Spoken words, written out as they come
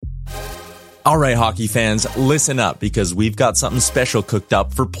All right, hockey fans, listen up because we've got something special cooked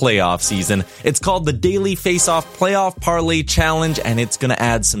up for playoff season. It's called the Daily Face-Off Playoff Parlay Challenge, and it's going to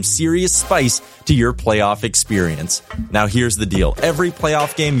add some serious spice to your playoff experience. Now, here's the deal. Every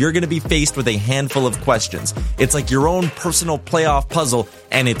playoff game, you're going to be faced with a handful of questions. It's like your own personal playoff puzzle,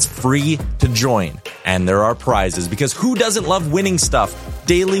 and it's free to join. And there are prizes, because who doesn't love winning stuff?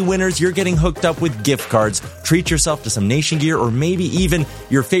 Daily winners, you're getting hooked up with gift cards. Treat yourself to some Nation gear or maybe even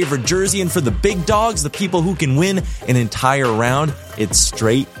your favorite jersey. And for the big dogs, the people who can win an entire round, it's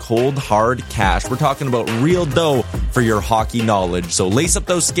straight, cold, hard cash. We're talking about real dough for your hockey knowledge. So lace up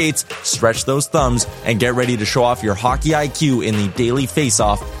those skates, stretch those thumbs, and get ready to show off your hockey IQ in the Daily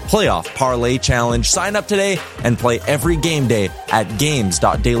Face-Off Playoff Parlay Challenge. Sign up today and play every game day at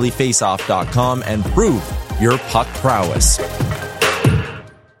games.dailyfaceoff.com and prove your puck prowess.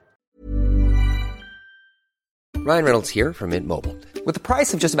 Ryan Reynolds here from Mint Mobile. With the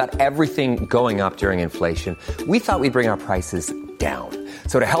price of just about everything going up during inflation, we thought we'd bring our prices down.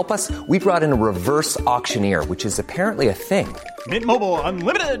 So to help us, we brought in a reverse auctioneer, which is apparently a thing. Mint Mobile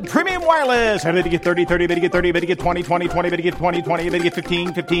Unlimited Premium Wireless. How to get 30, 30, bit to get 30, bit to get 20, 20, 20, bit to get 20, 20, bit to get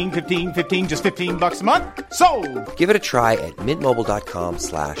 15, 15, 15, 15, just $15 a month? Sold! Give it a try at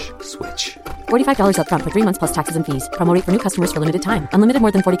mintmobile.com/switch. $45 up front for 3 months plus taxes and fees. Promo rate for new customers for limited time. Unlimited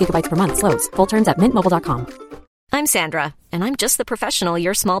more than 40 gigabytes per month. Slows full terms at mintmobile.com. I'm Sandra, and I'm just the professional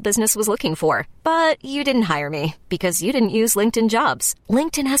your small business was looking for. But you didn't hire me because you didn't use LinkedIn Jobs.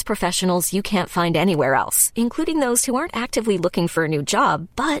 LinkedIn has professionals you can't find anywhere else, including those who aren't actively looking for a new job,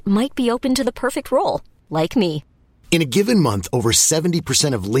 but might be open to the perfect role, like me. In a given month, over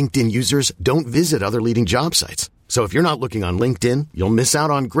 70% of LinkedIn users don't visit other leading job sites. So if you're not looking on LinkedIn, you'll miss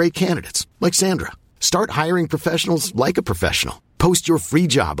out on great candidates like Sandra. Start hiring professionals like a professional. Post your free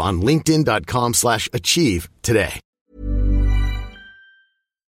job on linkedin.com/achieve today.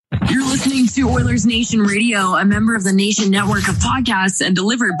 You're listening to Oilers Nation Radio, a member of the Nation Network of podcasts and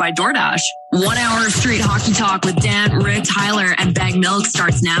delivered by DoorDash. 1 hour of straight hockey talk with Dan, Rick, Tyler, and Bag Milk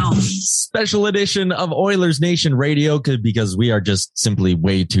starts now. Special edition of Oilers Nation Radio because we are just simply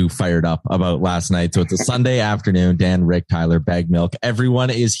way too fired up about last night. So it's a Sunday afternoon. Dan, Rick, Tyler, Bag Milk. Everyone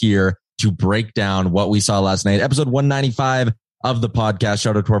is here to break down what we saw last night. Episode 195 of the podcast.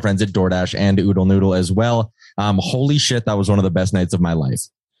 Shout out to our friends at DoorDash and Oodle Noodle as well. Holy shit, that was one of the best nights of my life.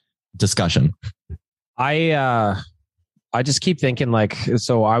 Discussion. I just keep thinking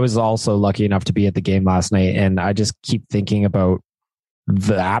so I was also lucky enough to be at the game last night, and I just keep thinking about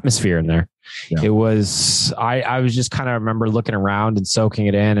the atmosphere in there. Yeah. It was, I was just kind of remember looking around and soaking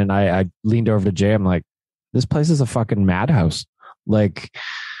it in, and I leaned over to Jay. I'm like, this place is a fucking madhouse.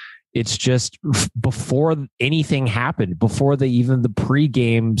 It's just before anything happened, before even the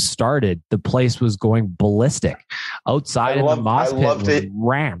pregame started, the place was going ballistic. Outside in the moss pit was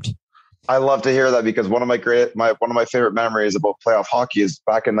rammed. I love to hear that because one of my favorite memories about playoff hockey is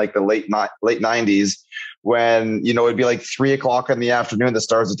back in the late 90s when, it'd be 3 o'clock in the afternoon, the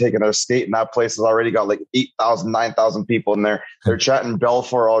Stars are taking their skate and that place has already got 8,000, 9,000 people in there. They're chatting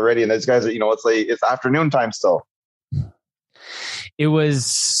Belfour already. And those guys are, it's afternoon time still. It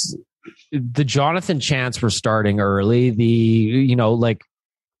was the Jonathan chants were starting early.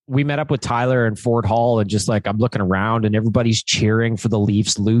 We met up with Tyler and Fort Hall and just I'm looking around and everybody's cheering for the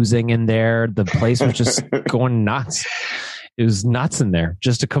Leafs losing in there. The place was just going nuts. It was nuts in there.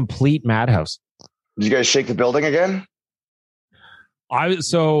 Just a complete madhouse. Did you guys shake the building again?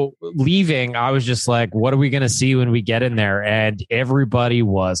 Leaving, I was just like, what are we going to see when we get in there? And everybody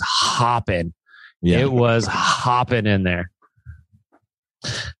was hopping. Yeah. It was hopping in there.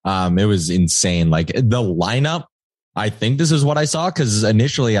 It was insane. The lineup, I think this is what I saw because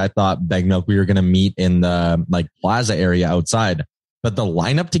initially I thought Bag Milk we were going to meet in the plaza area outside, but the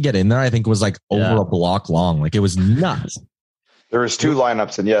lineup to get in there I think was over a block long. It was nuts. There was 2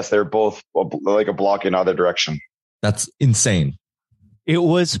 lineups, and yes, they're both a block in either direction. That's insane. It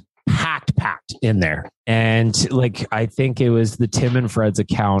was packed in there. And I think it was the Tim and Fred's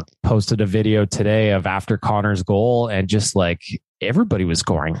account posted a video today of after Connor's goal, and just everybody was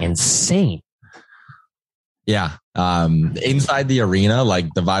scoring insane. Yeah. Inside the arena,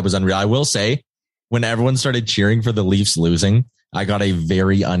 the vibe was unreal. I will say, when everyone started cheering for the Leafs losing, I got a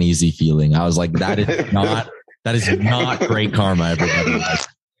very uneasy feeling. I was like, that is not great karma, everybody.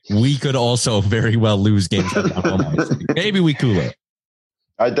 We could also very well lose games. Maybe we cool it.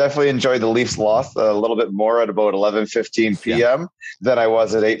 I definitely enjoyed the Leafs loss a little bit more at about 11:15 p.m. than I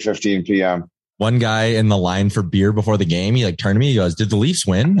was at 8:15 p.m. One guy in the line for beer before the game, he turned to me, he goes, did the Leafs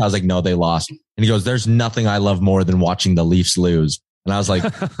win? I was like, no, they lost. And he goes, there's nothing I love more than watching the Leafs lose. And I was like,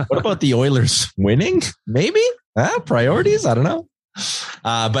 what about the Oilers winning? Maybe? Priorities? I don't know.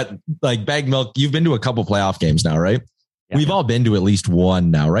 But like Bag Milk, you've been to a couple playoff games now, right? Yeah. We've all been to at least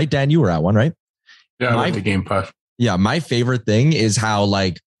one now, right? Dan, you were at one, right? Yeah, I like the Game Pass. Yeah, my favorite thing is how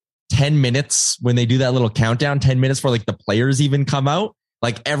like 10 minutes when they do that little countdown, 10 minutes before like the players even come out,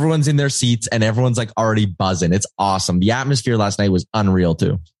 like everyone's in their seats and everyone's like already buzzing. It's awesome. The atmosphere last night was unreal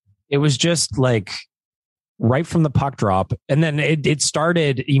too. It was just like right from the puck drop. And then it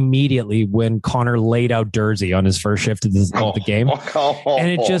started immediately when Connor laid out Dursey on his first shift of the game. And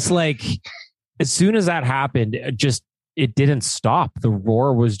it just like, as soon as that happened, it didn't stop. The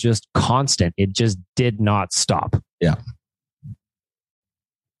roar was just constant. It just did not stop. Yeah.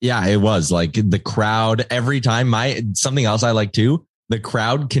 Yeah, it was like the crowd every time. Something else I like too, the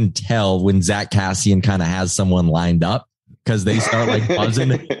crowd can tell when Zach Kassian kind of has someone lined up because they start like buzzing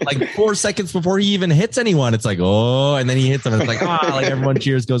like 4 seconds before he even hits anyone. It's like, oh, and then he hits them. It's like, like everyone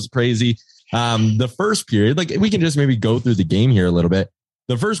cheers, goes crazy. The first period, like we can just maybe go through the game here a little bit.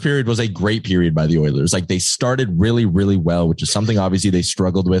 The first period was a great period by the Oilers. Like they started really, really well, which is something obviously they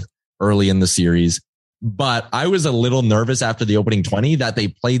struggled with early in the series. But I was a little nervous after the opening 20 that they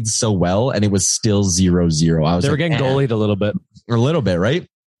played so well and it was still 0-0. They were getting goalied a little bit, right?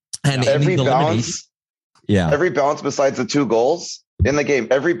 And every bounce besides the 2 goals in the game,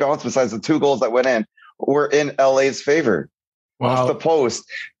 every bounce besides the 2 goals that went in were in LA's favor. Wow. Off the post,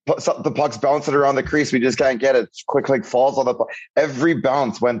 the puck's bouncing around the crease. We just can't get it. Quick falls on the puck. Every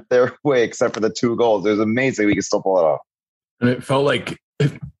bounce went their way except for the 2 goals. It was amazing. We could still pull it off. And it felt like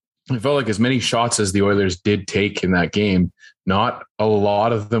as many shots as the Oilers did take in that game, not a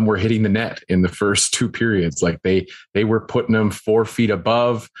lot of them were hitting the net in the first 2 periods. Like they were putting them 4 feet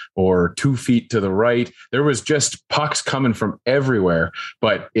above or 2 feet to the right. There was just pucks coming from everywhere.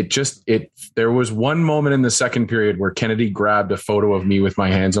 But there was one moment in the second period where Kennedy grabbed a photo of me with my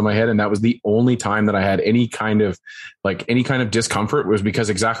hands on my head. And that was the only time that I had any kind of discomfort, was because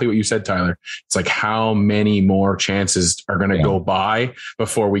exactly what you said, Tyler. It's like, how many more chances are going to go by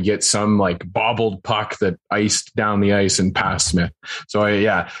before we get some like bobbled puck that iced down the ice and past Smith. So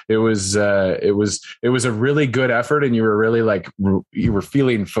it was a really good effort, and you were really you were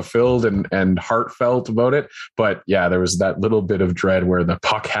feeling fulfilled and heartfelt about it. But yeah, there was that little bit of dread where the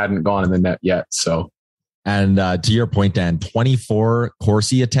puck hadn't gone in the net yet. So, and to your point, Dan, 24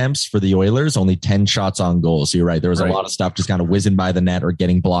 Corsi attempts for the Oilers, only 10 shots on goal. So you're right. There was a lot of stuff just kind of whizzing by the net or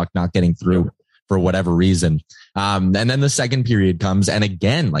getting blocked, not getting through for whatever reason. And then the second period comes, and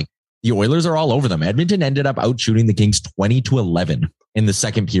again, like the Oilers are all over them. Edmonton ended up out shooting the Kings 20-11 in the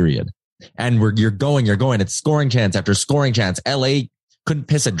second period. And you're going. It's scoring chance after scoring chance. LA couldn't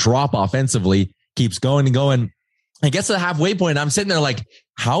piss a drop offensively, keeps going and going. I guess at the halfway point, I'm sitting there like,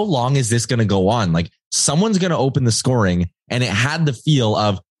 how long is this going to go on? Like someone's going to open the scoring. And it had the feel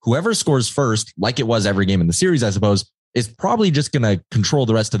of whoever scores first, like it was every game in the series, I suppose, is probably just going to control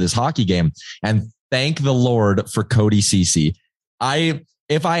the rest of this hockey game. And thank the Lord for Cody Ceci.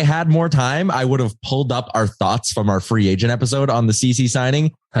 If I had more time, I would have pulled up our thoughts from our free agent episode on the Ceci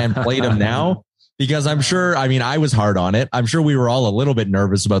signing and played him now, because I'm sure, I was hard on it. I'm sure we were all a little bit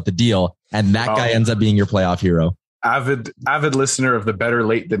nervous about the deal, and that guy ends up being your playoff hero. Avid listener of the Better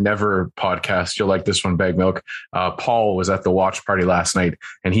Late Than Never podcast. You'll like this one, Bag Milk. Paul was at the watch party last night,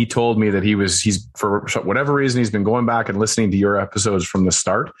 and he told me that he's for whatever reason, he's been going back and listening to your episodes from the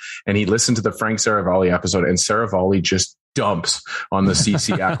start, and he listened to the Frank Saravalli episode, and Saravalli just dumps on the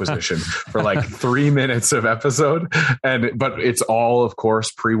CC acquisition for like 3 minutes of episode. But it's all, of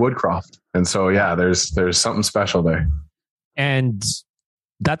course, pre-Woodcroft. And so, yeah, there's something special there. And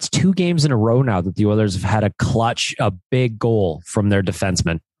that's 2 games in a row now that the Oilers have had a big goal from their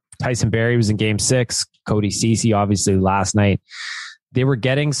defenseman. Tyson Barrie was in game 6. Cody Ceci, obviously last night. They were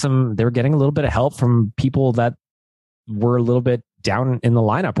getting a little bit of help from people that were a little bit down in the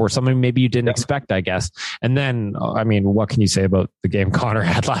lineup, or something maybe you didn't expect, I guess. And then, what can you say about the game Connor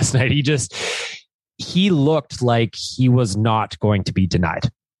had last night? He looked like he was not going to be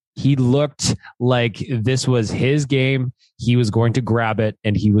denied. He looked like this was his game. He was going to grab it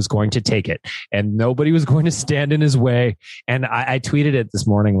and he was going to take it, and nobody was going to stand in his way. And I tweeted it this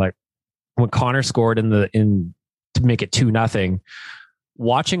morning, like when Connor scored to make it 2-0,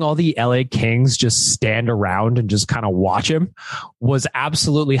 watching all the LA Kings just stand around and just kind of watch him was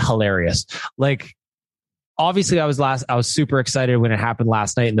absolutely hilarious. Like, obviously I was super excited when it happened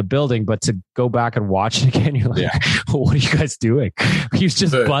last night in the building, but to go back and watch it again, you're like, what are you guys doing? He was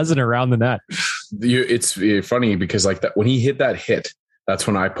just buzzing around the net. It's funny because like that, when he hit that hit, that's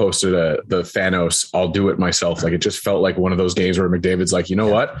when I posted the Thanos, I'll do it myself. Like, it just felt like one of those games where McDavid's like, you know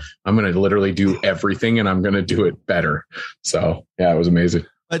what? I'm going to literally do everything and I'm going to do it better. So yeah, it was amazing.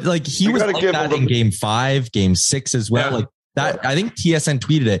 But like he was like that in game 5, game 6 as well. Yeah. Like That I think TSN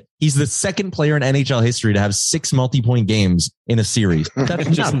tweeted it. He's the second player in NHL history to have 6 multi-point games in a series. That's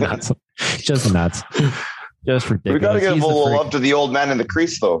just nuts. Just nuts. Just ridiculous. We got to give a little love to the old man in the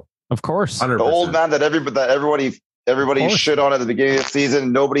crease, though. Of course, 100%. The old man that everybody shit on at the beginning of the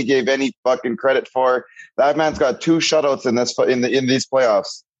season. Nobody gave any fucking credit for. That man's got 2 shutouts in these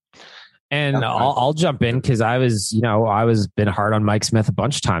playoffs. And I'll jump in because I was been hard on Mike Smith a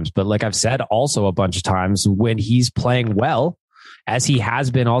bunch of times, but like I've said also a bunch of times, when he's playing well, as he has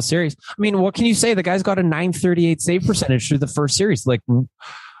been all series. I mean, what can you say? The guy's got a .938 save percentage through the first series. Like,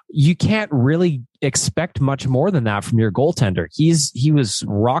 you can't really expect much more than that from your goaltender. He was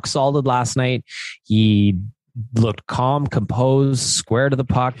rock solid last night. He looked calm, composed, square to the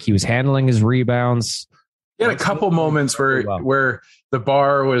puck. He was handling his rebounds. He had a couple moments where the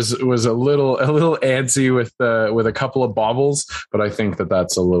bar was a little antsy with a couple of bobbles, but I think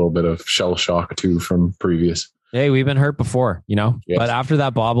that's a little bit of shell shock too from previous. Hey, we've been hurt before, Yes. But after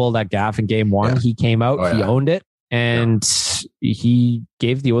that bobble, that gaff in game 1, he came out, he owned it, and he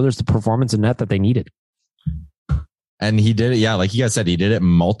gave the Oilers the performance in net that they needed. And he did it. Yeah. Like you guys said, he did it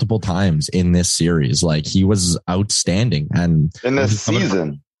multiple times in this series. Like, he was outstanding. And in this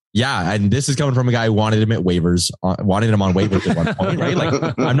season. Yeah. And this is coming from a guy who wanted him on waivers at one point, right?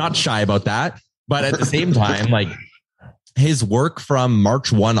 Like, I'm not shy about that. But at the same time, like, his work from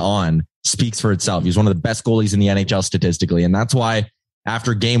March 1 on speaks for itself. He's one of the best goalies in the NHL statistically. And that's why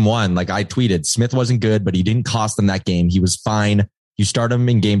after game 1, like I tweeted, Smith wasn't good, but he didn't cost them that game. He was fine. You start him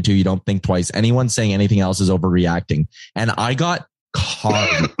in game 2, you don't think twice. Anyone saying anything else is overreacting. And I got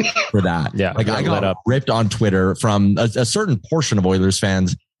carved for that. Yeah, like I got ripped on Twitter from a certain portion of Oilers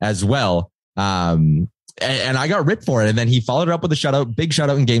fans as well. And I got ripped for it. And then he followed it up with a big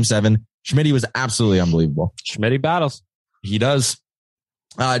shutout in game 7. Schmitty was absolutely unbelievable. Schmitty battles. He does.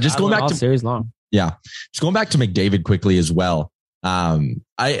 Just going back to series long. Yeah. Just going back to McDavid quickly as well.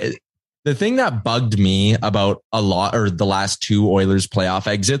 The thing that bugged me about the last 2 Oilers playoff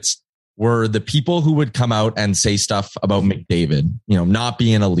exits were the people who would come out and say stuff about McDavid, not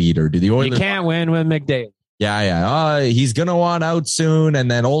being a leader. Do the Oilers? You can't win with McDavid. Yeah. He's going to want out soon. And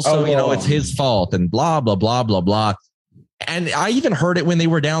then also, it's his fault and blah, blah, blah, blah, blah. And I even heard it when they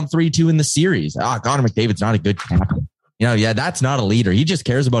were down 3-2 in the series. Connor McDavid's not a good captain. That's not a leader. He just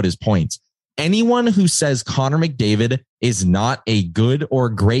cares about his points. Anyone who says Connor McDavid is not a good or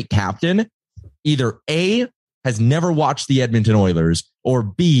great captain, either A, has never watched the Edmonton Oilers, or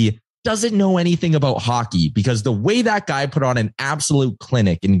B, doesn't know anything about hockey, because the way that guy put on an absolute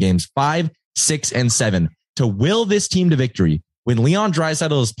clinic in games 5, 6, and 7 to will this team to victory. When Leon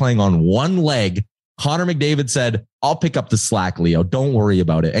Draisaitl is playing on one leg, Connor McDavid said, "I'll pick up the slack, Leo. Don't worry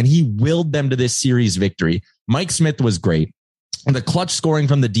about it." And he willed them to this series victory. Mike Smith was great. And the clutch scoring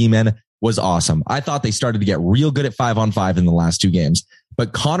from the D-men was awesome. I thought they started to get real good at 5-on-5 in the last 2 games.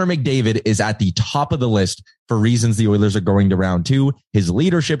 But Connor McDavid is at the top of the list for reasons the Oilers are going to round 2. His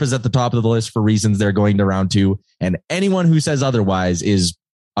leadership is at the top of the list for reasons they're going to round 2. And anyone who says otherwise is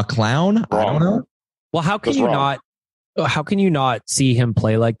a clown. I don't know. Well, how can you not see him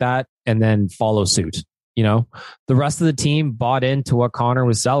play like that and then follow suit? The rest of the team bought into what Connor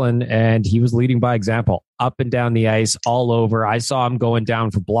was selling, and he was leading by example up and down the ice, all over. I saw him going down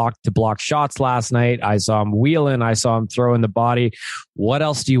for block to block shots last night. I saw him wheeling. I saw him throwing the body. What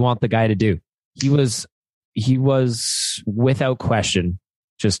else do you want the guy to do? He was without question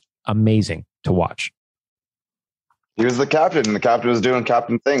just amazing to watch. He was the captain, and the captain was doing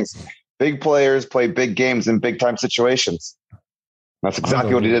captain things. Big players play big games in big time situations. That's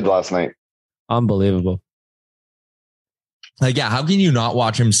exactly what he did last night. Unbelievable. Like, yeah, how can you not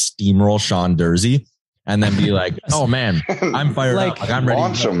watch him steamroll Sean Durzi and then be like, "Oh man, I'm fired up. Like, I'm ready."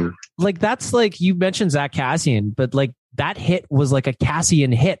 Launch him. Like, that's like, you mentioned Zach Kassian, but like that hit was like a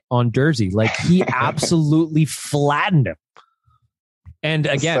Kassian hit on Durzi. Like, he absolutely flattened him. And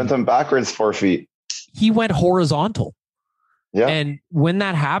again, sent him backwards 4 feet. He went horizontal. Yeah. And when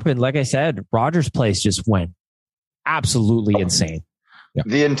that happened, like I said, Rogers Place just went absolutely insane. Yeah.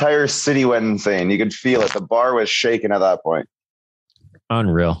 The entire city went insane. You could feel it. The bar was shaking at that point.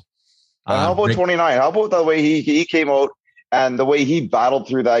 Unreal. How about 29? How about the way he came out and the way he battled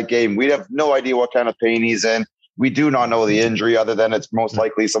through that game? We have no idea what kind of pain he's in. We do not know the injury other than it's most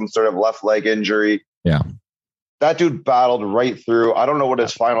likely some sort of left leg injury. Yeah. That dude battled right through. I don't know what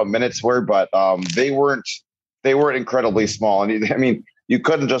his final minutes were, but they weren't incredibly small. And I mean, you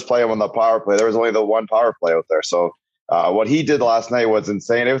couldn't just play him on the power play. There was only the one power play out there. So what he did last night was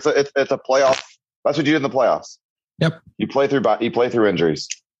insane. It's a playoff. That's what you do in the playoffs. Yep. You play through injuries.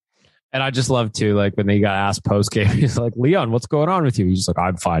 And I just love to, like, when they got asked post game, he's like, Leon, what's going on with you? He's just like,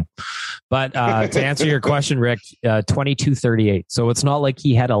 I'm fine. But to answer your question, Rick, 22-38. So it's not like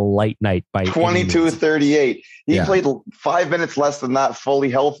he had a light night by 22-38. He played 5 minutes less than that fully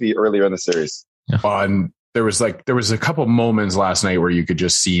healthy earlier in the series. And there was a couple moments last night where you could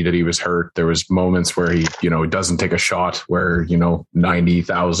just see that he was hurt. There was moments where he, doesn't take a shot where,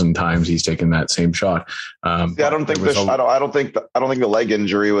 90,000 times he's taken that same shot. I don't think the leg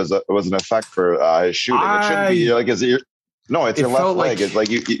injury was an effect for his shooting. It shouldn't be like his ear. No, it's your left leg. It's like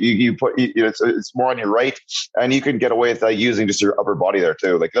you put it's more on your right, and you can get away with that using just your upper body there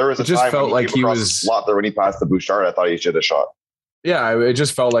too. Like there was a time when he was a slot there when he passed the Bouchard. I thought he should have shot. Yeah, it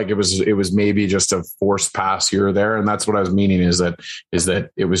just felt like it was maybe just a forced pass here or there, and that's what I was meaning is that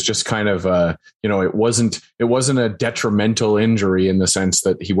it was just kind of it wasn't a detrimental injury in the sense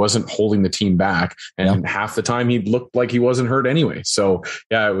that he wasn't holding the team back, and half the time he looked like he wasn't hurt anyway. So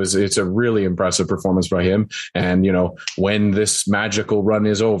yeah, it's a really impressive performance by him, and when this magical run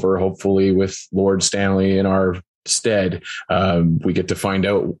is over, hopefully with Lord Stanley in our stead, we get to find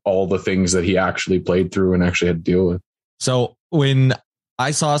out all the things that he actually played through and actually had to deal with. So when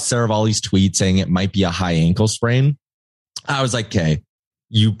I saw Saravalli's tweet saying it might be a high ankle sprain, I was like, okay,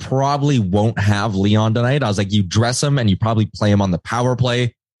 you probably won't have Leon tonight. I was like, you dress him and you probably play him on the power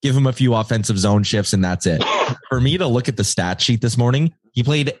play, give him a few offensive zone shifts, and that's it. For me to look at the stat sheet this morning, he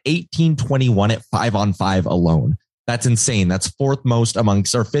played 18-21 at 5-on-5 alone. That's insane. That's fifth most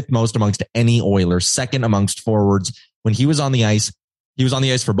amongst any Oilers, second amongst forwards. When he was on the ice,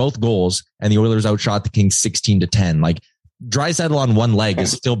 for both goals, and the Oilers outshot the Kings 16-10. Like, Draisaitl on one leg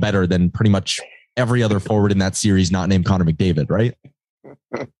is still better than pretty much every other forward in that series not named Connor McDavid, right?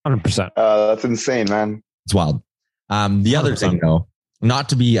 100%. That's insane, man. It's wild. The other thing, though, not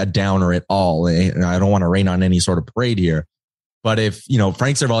to be a downer at all, and I don't want to rain on any sort of parade here, but if,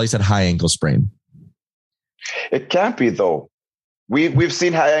 Frank Saravalli said high ankle sprain. It can't be, though. We've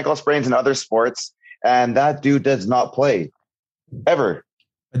seen high ankle sprains in other sports, and that dude does not play. Ever.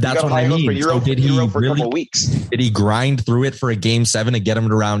 That's what I mean. So did he for a couple of weeks? Did he grind through it for a game 7 to get him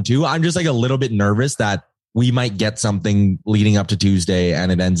to round 2? I'm just like a little bit nervous that we might get something leading up to Tuesday and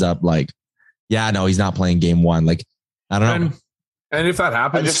it ends up like, he's not playing game 1. Like, I don't know. And if that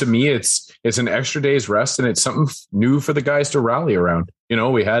happens to me, it's an extra day's rest and it's something new for the guys to rally around.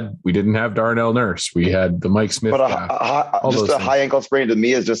 We didn't have Darnell Nurse. We had the Mike Smith. But a high ankle sprain to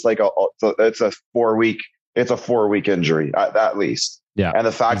me is just like it's a 4-week injury at least. Yeah. And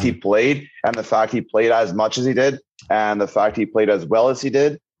the fact he played, and the fact he played as much as he did, and the fact he played as well as he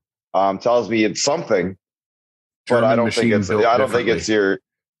did, tells me it's something. But I don't think it's your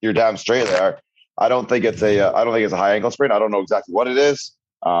damn straight there. I don't think it's a high ankle sprain. I don't know exactly what it is.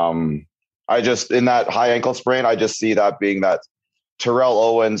 I just, in that high ankle sprain, I just see that being that Terrell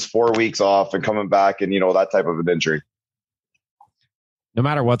Owens 4 weeks off and coming back and that type of an injury. No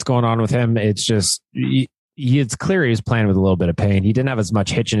matter what's going on with him, it's just it's clear he was playing with a little bit of pain. He didn't have as much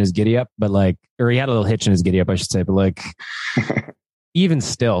hitch in his giddy up, he had a little hitch in his giddy up, I should say. But even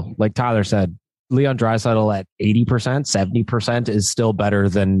still, like Tyler said, Leon Draisaitl at 80%, 70% is still better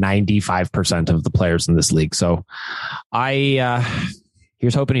than 95% of the players in this league. So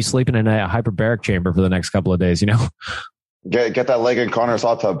here's hoping he's sleeping in a hyperbaric chamber for the next couple of days, Get that leg in Connor's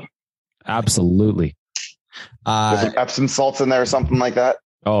hot tub. Absolutely. Get some Epsom salts in there or something like that.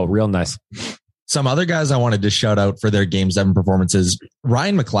 Oh, real nice. Some other guys I wanted to shout out for their Game 7 performances.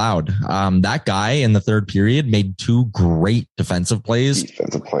 Ryan McLeod, that guy in the third period made 2 great defensive plays.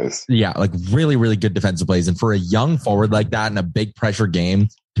 Yeah, like really, really good defensive plays. And for a young forward like that in a big pressure game,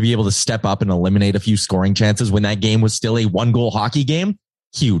 to be able to step up and eliminate a few scoring chances when that game was still a 1-goal hockey game,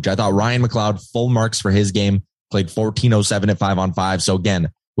 huge. I thought Ryan McLeod, full marks for his game, played 14:07 at 5-on-5. So again,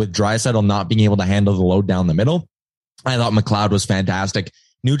 with Draisaitl not being able to handle the load down the middle, I thought McLeod was fantastic.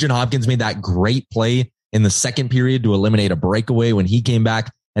 Nugent Hopkins made that great play in the second period to eliminate a breakaway when he came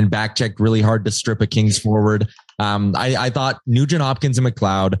back and back-checked really hard to strip a Kings forward. I thought Nugent Hopkins and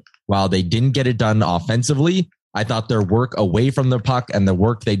McLeod, while they didn't get it done offensively, I thought their work away from the puck and the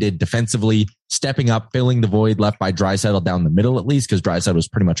work they did defensively, stepping up, filling the void left by Draisaitl down the middle at least, because Draisaitl was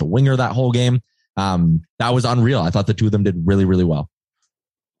pretty much a winger that whole game. That was unreal. I thought the two of them did really, really well.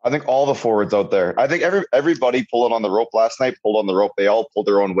 I think all the forwards out there, I think everybody pulling on the rope last night, pulled on the rope. They all pulled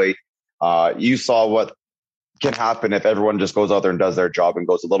their own weight. You saw what can happen if everyone just goes out there and does their job and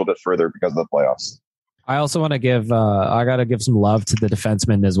goes a little bit further because of the playoffs. I also want to I got to give some love to the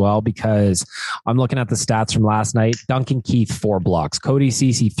defensemen as well, because I'm looking at the stats from last night. Duncan Keith, 4 blocks. Cody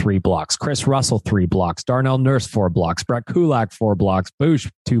Ceci, 3 blocks. Chris Russell, 3 blocks. Darnell Nurse, 4 blocks. Brett Kulak, 4 blocks. Boosh,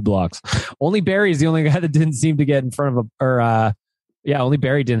 2 blocks. Only Barry's the only guy that didn't seem to get in front of Yeah, only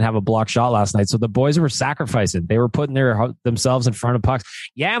Barry didn't have a block shot last night. So the boys were sacrificing. They were putting themselves in front of pucks.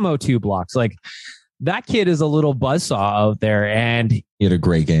 Yamo 2 blocks. Like, that kid is a little buzzsaw out there, and he had a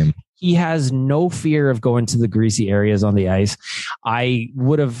great game. He has no fear of going to the greasy areas on the ice. I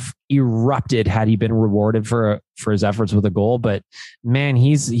would have erupted had he been rewarded for his efforts with a goal. But man,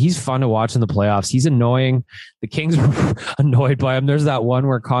 he's fun to watch in the playoffs. He's annoying. The Kings were annoyed by him. There's that one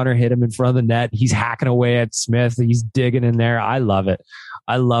where Connor hit him in front of the net. He's hacking away at Smith. He's digging in there. I love it.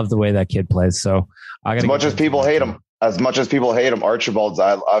 I love the way that kid plays. So as much as people hate him, Archibald's,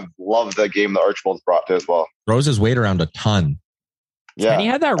 I've loved the game that Archibald's brought to as well. Throws his weight around a ton. Yeah, and he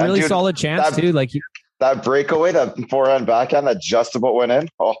had that really solid chance too. Like that breakaway, that forehand backhand that just about went in.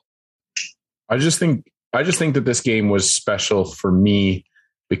 Oh, I just think that this game was special for me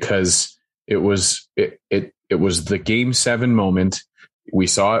because it was the Game 7 moment. We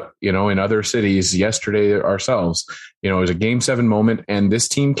saw it, in other cities yesterday ourselves. It was a Game 7 moment, and this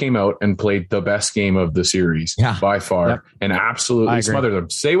team came out and played the best game of the series by far, and absolutely smothered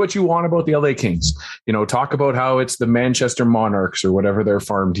them. Say what you want about the LA Kings. Talk about how it's the Manchester Monarchs or whatever their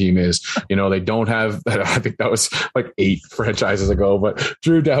farm team is. They don't have. I think that was like 8 franchises ago, but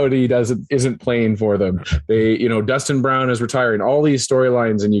Drew Doughty isn't playing for them. They, Dustin Brown is retiring. All these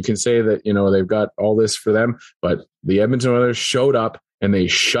storylines, and you can say that they've got all this for them, but the Edmonton Oilers showed up. And they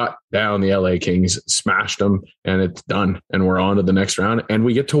shut down the LA Kings, smashed them, and it's done. And we're on to the next round. And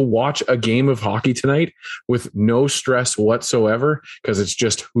we get to watch a game of hockey tonight with no stress whatsoever because it's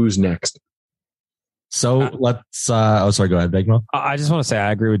just who's next. So let's, sorry, go ahead, Begmo. I just want to say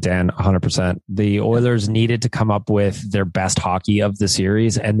I agree with Dan 100%. The Oilers needed to come up with their best hockey of the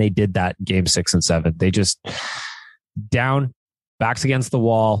series, and they did that in Game 6 and 7. They just down, backs against the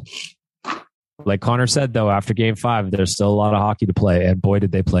wall. Like Connor said, though, after Game 5, there's still a lot of hockey to play, and boy,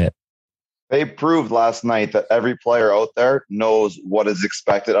 did they play it. They proved last night that every player out there knows what is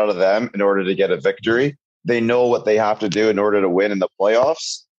expected out of them in order to get a victory. They know what they have to do in order to win in the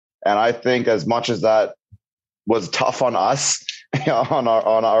playoffs. And I think as much as that was tough on us, on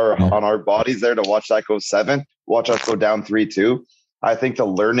our bodies there to watch that go 7, watch us go down 3-2, I think the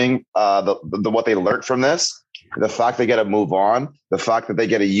learning, what they learned from this, the fact they get to move on, the fact that they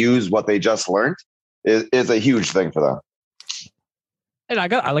get to use what they just learned is a huge thing for them. And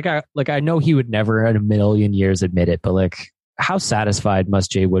I know he would never in a million years admit it, but like, how satisfied must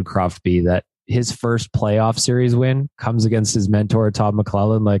Jay Woodcroft be that his first playoff series win comes against his mentor, Todd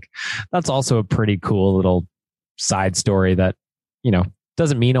McClellan? Like, that's also a pretty cool little side story that,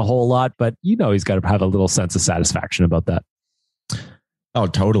 doesn't mean a whole lot, but he's got to have a little sense of satisfaction about that. Oh,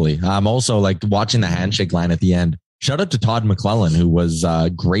 totally. I'm also like watching the handshake line at the end. Shout out to Todd McClellan, who was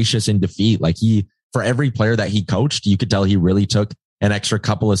gracious in defeat. Like for every player that he coached, you could tell he really took an extra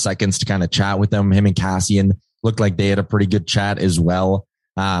couple of seconds to kind of chat with them. Him and Cassian looked like they had a pretty good chat as well.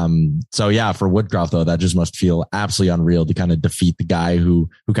 So yeah, for Woodcroft though, that just must feel absolutely unreal to kind of defeat the guy who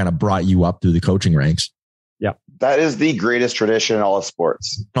kind of brought you up through the coaching ranks. Yeah. That is the greatest tradition in all of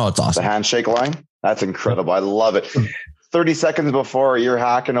sports. Oh, it's awesome. The handshake line. That's incredible. I love it. 30 seconds before you're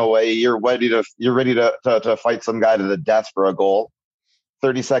hacking away, you're ready to fight some guy to the death for a goal.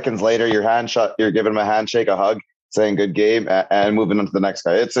 30 seconds later, you're giving him a handshake, a hug, saying good game, and moving on to the next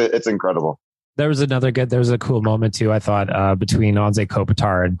guy. It's incredible. There was a cool moment too, I thought, between Anze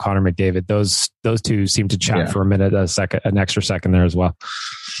Kopitar and Connor McDavid. Those two seemed to chat for a minute, an extra second there as well.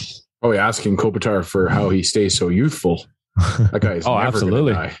 Oh, yeah, asking Kopitar for how he stays so youthful. That guy is never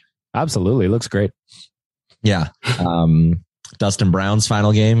absolutely. gonna die. Absolutely. Looks great. Yeah. Dustin Brown's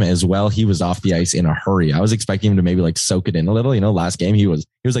final game as well. He was off the ice in a hurry. I was expecting him to maybe like soak it in a little. Last game he was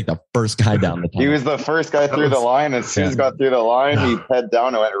like the first guy down the tunnel. He was the first guy through the line. As soon as he got through the line, he head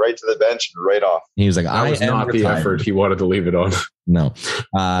down and went right to the bench and right off. He was like, that was not the effort he wanted to leave it on. No.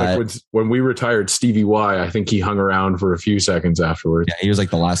 When we retired Stevie Y, I think he hung around for a few seconds afterwards. Yeah, he was like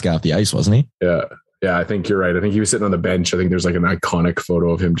the last guy off the ice, wasn't he? Yeah. Yeah, I think you're right. I think he was sitting on the bench. I think there's like an iconic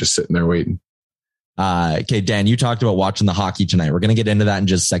photo of him just sitting there waiting. Okay, Dan, you talked about watching the hockey tonight. We're going to get into that in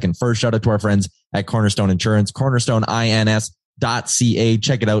just a second. First, shout out to our friends at Cornerstone Insurance, cornerstoneins.ca.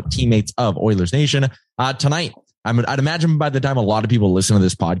 Check it out. Teammates of Oilers Nation. Tonight, I'd imagine by the time a lot of people listen to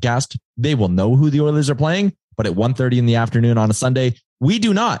this podcast, they will know who the Oilers are playing, but at 1:30 in the afternoon on a Sunday, we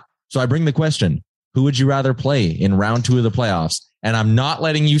do not. So I bring the question, who would you rather play in round 2 of the playoffs? And I'm not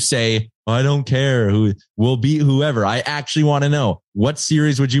letting you say, I don't care who will beat whoever. I actually want to know, what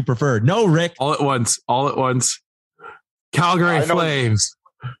series would you prefer? No, Rick. All at once. Calgary Flames.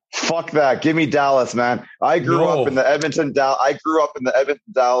 Fuck that. Give me Dallas, man. I grew up in the Edmonton Dallas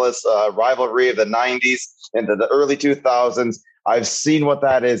rivalry of the 90s into the early 2000s. I've seen what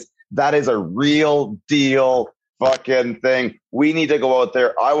that is. That is a real deal fucking thing. We need to go out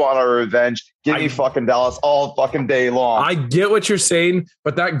there. I want our revenge. Give me fucking Dallas all fucking day long. I get what you're saying,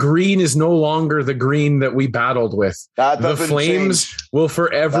 but that green is no longer the green that we battled with. The Flames will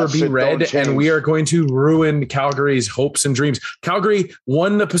forever be red, and we are going to ruin Calgary's hopes and dreams. Calgary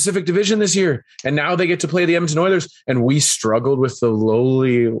won the Pacific Division this year, and now they get to play the Edmonton Oilers, and we struggled with the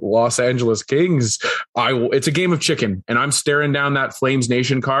lowly Los Angeles Kings. It's a game of chicken, and I'm staring down that Flames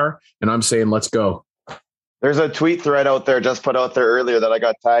Nation car, and I'm saying, let's go. There's a tweet thread out there, just put out there earlier, that I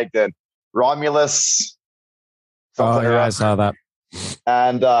got tagged in. Romulus. I saw that.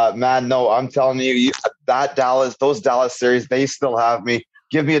 And man, no, I'm telling you, those Dallas series, they still have me.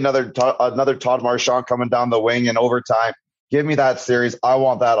 Give me another Todd Marchand coming down the wing in overtime. Give me that series. I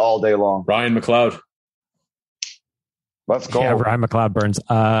want that all day long. Ryan McLeod. Let's go. Yeah, Ryan McLeod Burns.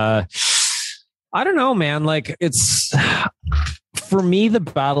 I don't know, man. Like, it's, for me, the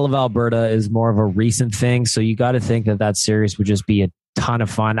Battle of Alberta is more of a recent thing. So you got to think that series would just be a ton of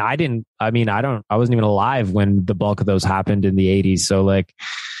fun. I wasn't even alive when the bulk of those happened in the 80s. So like,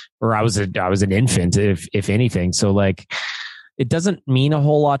 or I was an infant, if anything. So like, it doesn't mean a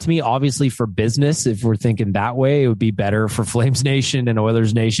whole lot to me. Obviously, for business, if we're thinking that way, it would be better for Flames Nation and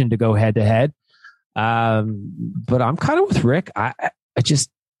Oilers Nation to go head to head. But I'm kind of with Rick.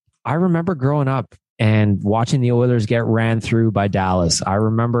 I remember growing up and watching the Oilers get ran through by Dallas. I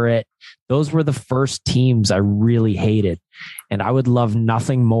remember it. Those were the first teams I really hated. And I would love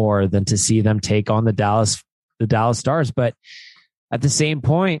nothing more than to see them take on the Dallas Stars. But at the same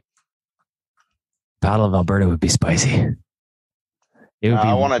point, Battle of Alberta would be spicy.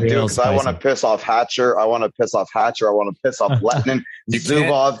 I want to do it because I want to piss off Hatcher. I want to piss off Lettinen,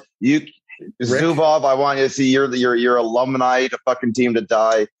 Zubov. Zubov, I want you to see your alumni, the fucking team to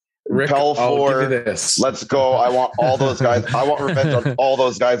die. Rick, I'll give you this. Let's go. I want all those guys. I want revenge on all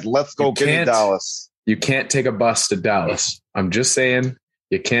those guys. Let's go. Give me Dallas. You can't take a bus to Dallas. I'm just saying,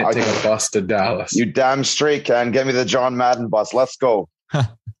 you can't take a bus to Dallas. You damn straight can. Give me the John Madden bus. Let's go. Who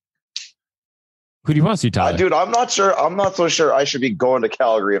do you want to see, Tyler? Dude, I'm not sure. I'm not so sure I should be going to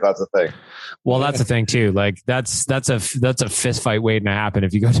Calgary if that's a thing. Well, that's the thing too. Like that's a fist fight waiting to happen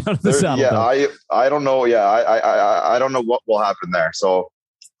if you go down to the Saddle. Yeah, I don't know. Yeah, I don't know what will happen there. So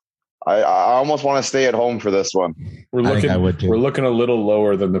I almost want to stay at home for this one. We're looking a little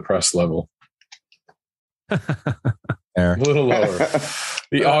lower than the press level. A little lower.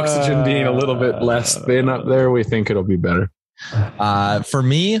 The oxygen being a little bit less thin up there, we think it'll be better. For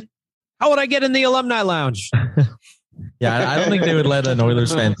me, how would I get in the alumni lounge? Yeah, I don't think they would let an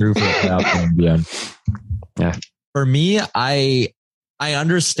Oilers fan through for a playoff game. Yeah. For me, I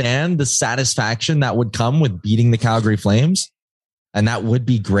understand the satisfaction that would come with beating the Calgary Flames, and that would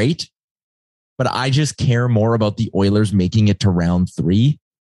be great. But I just care more about the Oilers making it to round 3.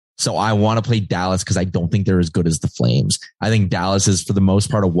 So I want to play Dallas because I don't think they're as good as the Flames. I think Dallas is, for the most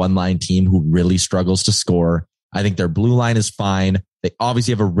part, a one-line team who really struggles to score. I think their blue line is fine. They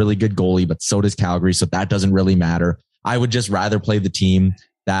obviously have a really good goalie, but so does Calgary, so that doesn't really matter. I would just rather play the team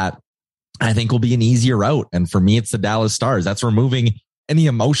that I think will be an easier out. And for me, it's the Dallas Stars. That's removing any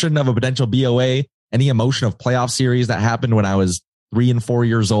emotion of a potential BOA, any emotion of playoff series that happened when I was 3 and 4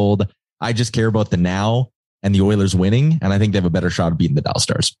 years old. I just care about the now and the Oilers winning, and I think they have a better shot of beating the Dallas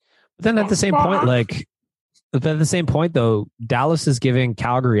Stars. But then at the same point, though, Dallas is giving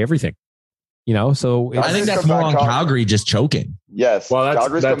Calgary everything. You know, so I think that's more on Calgary just choking. Yes. Well,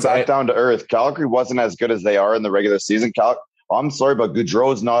 Calgary's come back down to earth. Calgary wasn't as good as they are in the regular season. I'm sorry, but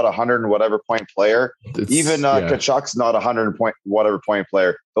Gaudreau's not 100 and whatever point player. Even Kachuk's not 100 point whatever point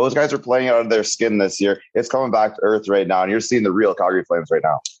player. Those guys are playing out of their skin this year. It's coming back to earth right now, and you're seeing the real Calgary Flames right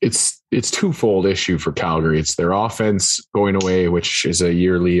now. It's twofold issue for Calgary. It's their offense going away, which is a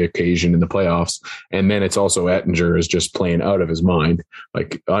yearly occasion in the playoffs, and then it's also Ettinger is just playing out of his mind,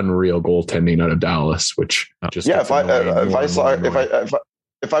 like unreal goaltending out of Dallas, which just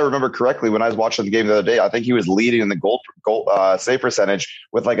If I remember correctly, when I was watching the game the other day, I think he was leading in the goal save percentage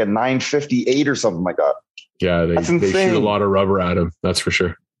with like a 958 or something like that. Yeah, they shoot a lot of rubber at him. That's for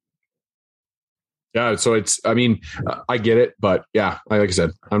sure. Yeah, so I get it, but yeah, like I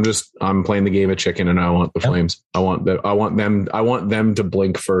said, I'm playing the game of chicken, and I want the Flames. I want them to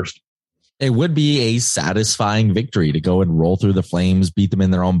blink first. It would be a satisfying victory to go and roll through the Flames, beat them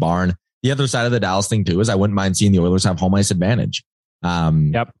in their own barn. The other side of the Dallas thing too is I wouldn't mind seeing the Oilers have home ice advantage.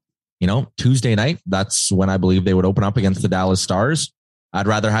 Tuesday night, that's when I believe they would open up against the Dallas Stars. I'd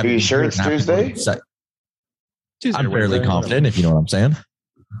rather have. Are you sure it's Tuesday? I'm fairly confident, if you know what I'm saying.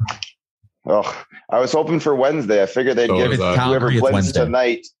 Oh, I was hoping for Wednesday. I figured they'd give whoever wins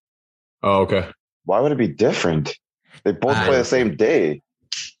tonight. Oh, okay. Why would it be different? They both play the same day.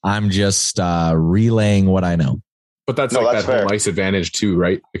 I'm just relaying what I know. But that's that's that fair. home ice advantage too,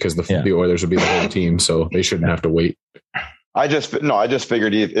 right? Because the Oilers would be the home team, so they shouldn't have to wait. I just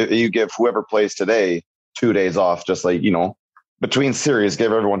figured if you give whoever plays today 2 days off, just like, between series,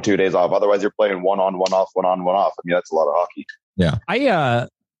 give everyone 2 days off. Otherwise, you're playing one on, one off, one on, one off. I mean, that's a lot of hockey. Yeah. I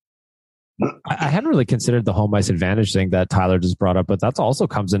hadn't really considered the home ice advantage thing that Tyler just brought up, but that also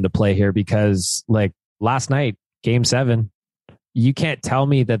comes into play here because, like, last night, Game 7, you can't tell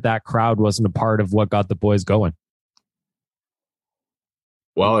me that crowd wasn't a part of what got the boys going.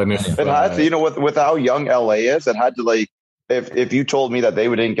 Well, and if it had to, with how young LA is, it had to, like, if you told me that they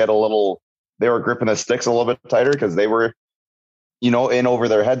didn't get they were gripping the sticks a little bit tighter because they were, in over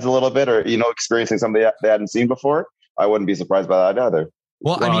their heads a little bit, or experiencing something they hadn't seen before, I wouldn't be surprised by that either.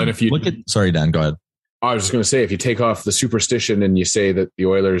 Well, I mean, if you sorry, Dan, go ahead. I was just going to say, if you take off the superstition and you say that the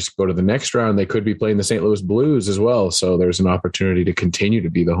Oilers go to the next round, they could be playing the St. Louis Blues as well. So there's an opportunity to continue to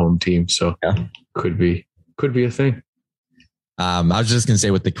be the home team. So could be a thing. I was just going to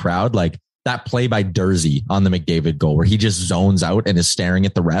say with the crowd, like that play by Dursey on the McDavid goal where he just zones out and is staring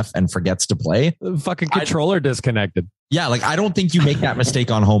at the ref and forgets to play. The fucking controller disconnected. Yeah. Like, I don't think you make that mistake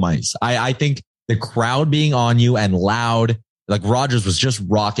on home ice. I think the crowd being on you and loud, like Rogers was just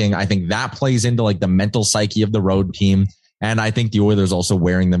rocking. I think that plays into like the mental psyche of the road team. And I think the Oilers also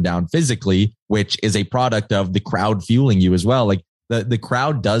wearing them down physically, which is a product of the crowd fueling you as well. Like the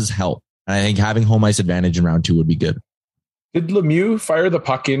crowd does help. And I think having home ice advantage in round 2 would be good. Did Lemieux fire the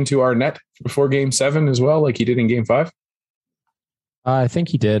puck into our net before Game 7 as well, like he did in Game 5? I think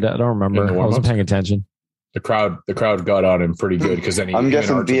he did. I don't remember. I wasn't paying attention. The crowd got on him pretty good because then he had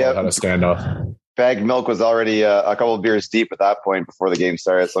a standoff. Bag Milk was already a couple of beers deep at that point before the game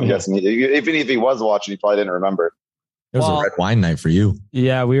started. So I'm guessing even if he was watching, he probably didn't remember. It was a red wine night for you.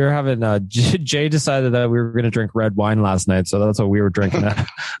 Yeah, we were having Jay decided that we were going to drink red wine last night, so that's what we were drinking.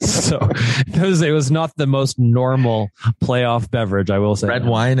 So it was not the most normal playoff beverage, I will say. Red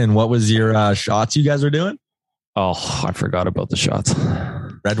wine, and what was your shots you guys were doing? Oh, I forgot about the shots.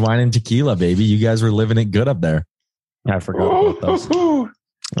 Red wine and tequila, baby. You guys were living it good up there. I forgot about those.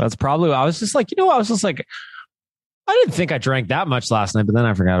 That's probably. I was just like, I didn't think I drank that much last night, but then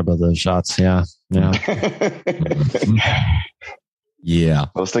I forgot about those shots. Yeah. Yeah.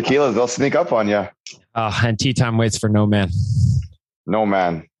 Those tequilas, they'll sneak up on you. And tea time waits for no man. No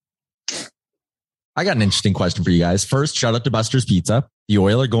man. I got an interesting question for you guys. First, shout out to Buster's Pizza. The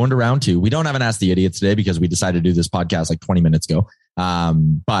Oilers going to round 2. We don't have an Ask the Idiots today because we decided to do this podcast like 20 minutes ago.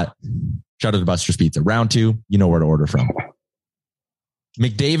 But shout out to Buster's Pizza. Round 2, you know where to order from.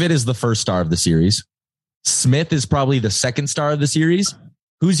 McDavid is the first star of the series. Smith is probably the second star of the series.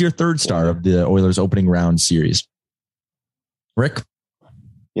 Who's your third star of the Oilers opening round series? Rick?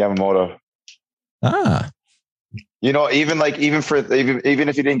 Yamamoto. Even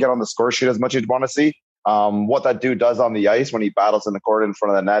if you didn't get on the score sheet as much as you'd want to see, what that dude does on the ice when he battles in the court in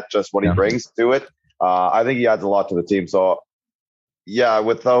front of the net, just what he brings to it, I think he adds a lot to the team. So, yeah,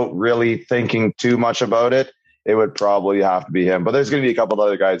 without really thinking too much about it, it would probably have to be him. But there's going to be a couple of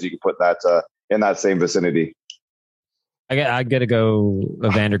other guys you can put that in that same vicinity. I got to go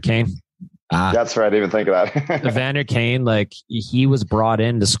Evander Kane. That's right. I didn't even think of that. Evander Kane, like he was brought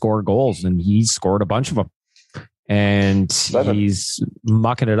in to score goals, and he scored a bunch of them. And 7. He's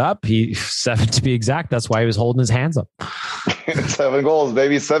mucking it up. 7 to be exact. That's why he was holding his hands up. 7 goals,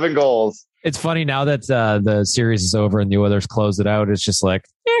 baby. 7 goals. It's funny now that the series is over and the Oilers close it out. It's just like,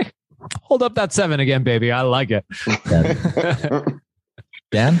 hold up that 7 again, baby. I like it.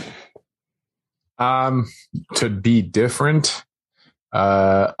 Dan? To be different,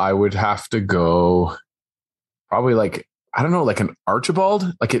 I would have to go probably like an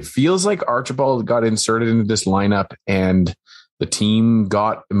Archibald. Like it feels like Archibald got inserted into this lineup and the team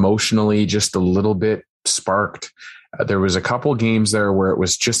got emotionally just a little bit sparked. There was a couple games there where it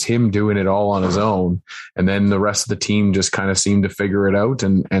was just him doing it all on his own. And then the rest of the team just kind of seemed to figure it out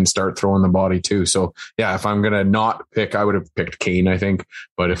and start throwing the body too. So yeah, if I'm going to not pick, I would have picked Kane, I think.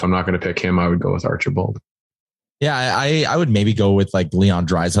 But if I'm not going to pick him, I would go with Archibald. Yeah, I would maybe go with like Leon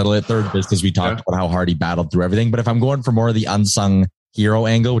Draisaitl at third, just because we talked about how hard he battled through everything. But if I'm going for more of the unsung hero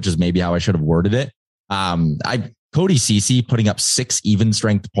angle, which is maybe how I should have worded it, Cody Ceci putting up 6 even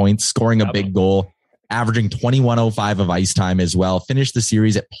strength points, scoring a big goal, averaging 21.05 of ice time as well. Finished the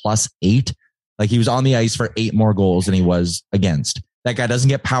series at +8. Like he was on the ice for 8 more goals than he was against. That guy doesn't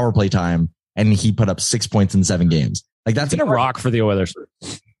get power play time, and he put up 6 points in 7 games. Like that's a rock for the Oilers.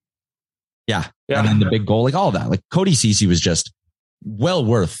 Yeah. And then the big goal, like all of that. Like Cody Ceci was just well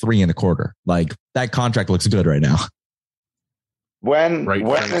worth 3.25. Like that contract looks good right now. When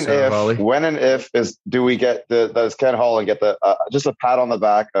and if do we get does Ken Holland get the just a pat on the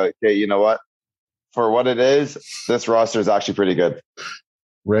back? Okay, you know what? for what it is, this roster is actually pretty good.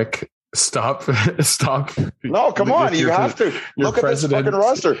 Rick, stop. No, come on. You have to look at this fucking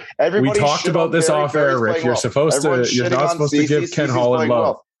roster. We talked about this off air, Rick. You're not supposed to give Ken Holland love.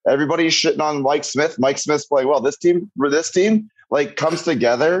 Well. Everybody's shitting on Mike Smith. Mike Smith's playing well. This team like comes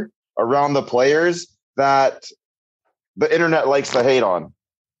together around the players that the internet likes to hate on.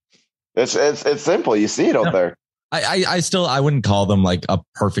 It's simple. You see it out there. I wouldn't call them like a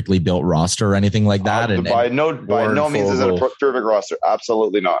perfectly built roster or anything like that. By no means is it a perfect roster.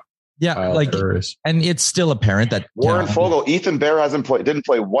 Absolutely not. Yeah, and it's still apparent that Warren Fogle, Ethan Bear didn't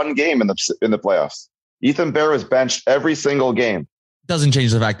play one game in the playoffs. Ethan Bear was benched every single game. Doesn't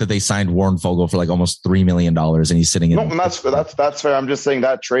change the fact that they signed Warren Fogle for like almost $3 million, and he's sitting in. No, that's fair. I'm just saying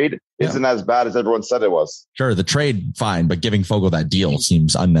that trade isn't as bad as everyone said it was. Sure, the trade fine, but giving Fogle that deal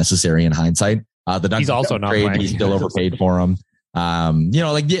seems unnecessary in hindsight. He's also not trade. playing. He's still overpaid for him.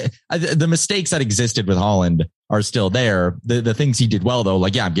 The mistakes that existed with Holland are still there. The things he did well, though,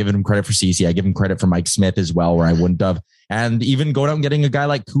 I'm giving him credit for Ceci. I give him credit for Mike Smith as well, where I wouldn't have. And even going out and getting a guy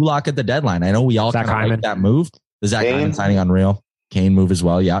like Kulak at the deadline. I know we all kind of like that move. The Zach Hyman signing unreal. Kane move as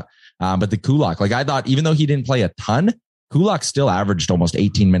well, yeah. But the Kulak, I thought, even though he didn't play a ton, Kulak still averaged almost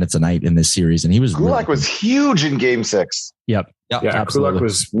 18 minutes a night in this series, and he was Kulak was huge in Game 6. Yep. Yeah, absolutely. Kulak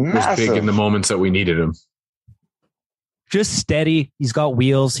was big in the moments that we needed him. Just steady. He's got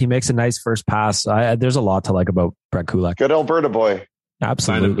wheels. He makes a nice first pass. There's a lot to like about Brett Kulak. Good Alberta boy.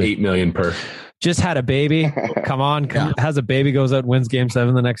 Absolutely. $8 million per. Just had a baby. Come on. Has a baby, goes out and wins Game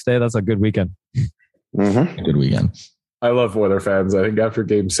 7 the next day. That's a good weekend. Mm-hmm. Good weekend. I love Oiler fans. I think after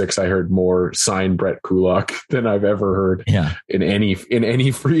Game 6, I heard more sign Brett Kulak than I've ever heard in any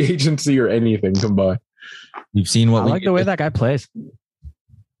free agency or anything combined. We've seen what I like the way that guy plays.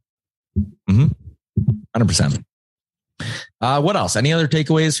 100%. What else? Any other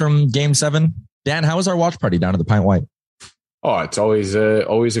takeaways from Game 7? Dan, how was our watch party down at the Pint White? Oh, it's always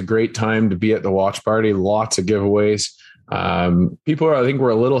a great time to be at the watch party. Lots of giveaways. People I think were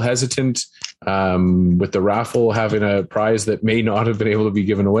a little hesitant with the raffle having a prize that may not have been able to be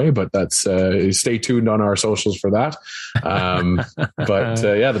given away, but that's stay tuned on our socials for that.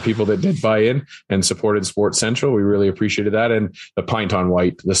 The people that did buy in and supported Sports Central, we really appreciated that. And the Pint on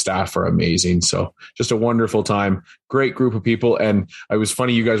White, the staff are amazing. So just a wonderful time. Great group of people. And it was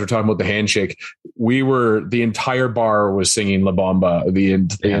funny, you guys were talking about the handshake. The entire bar was singing La Bamba, the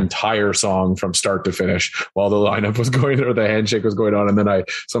entire song from start to finish while the lineup was going, or the handshake was going on. And then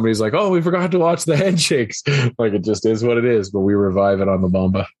somebody's like, oh, we forgot to watch the handshakes. It just is what it is, but we revive it on La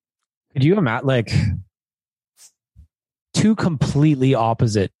Bamba. Could you imagine two completely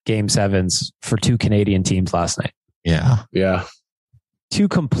opposite Game 7s for two Canadian teams last night? Yeah. Two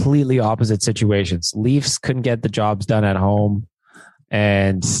completely opposite situations. Leafs couldn't get the jobs done at home.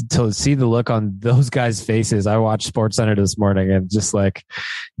 And to see the look on those guys' faces, I watched SportsCenter this morning and just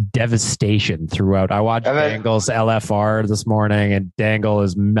devastation throughout. I watched Dangle's LFR this morning, and Dangle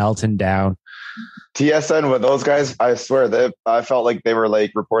is melting down. TSN with those guys, I swear, I felt like they were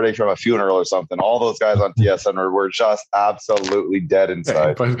reporting from a funeral or something. All those guys on TSN were just absolutely dead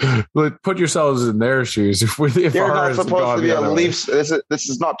inside. But put yourselves in their shoes. If You're not supposed to be a Leafs. This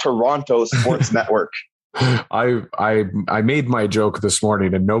is not Toronto Sports Network. I made my joke this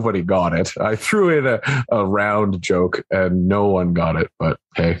morning and nobody got it. I threw in a round joke and no one got it, but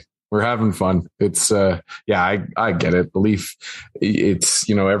hey, we're having fun. It's I get it. The Leaf, it's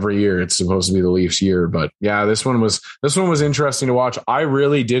every year it's supposed to be the Leafs year, but yeah, this one was interesting to watch. I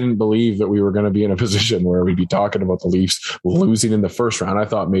really didn't believe that we were going to be in a position where we'd be talking about the Leafs losing in the first round. I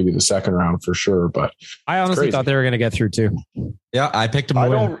thought maybe the second round for sure, but I honestly thought they were going to get through too. Yeah, I picked them to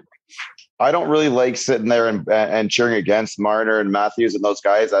win. I don't really like sitting there and cheering against Marner and Matthews and those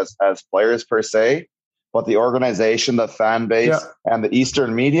guys as players per se, but the organization, the fan base, and the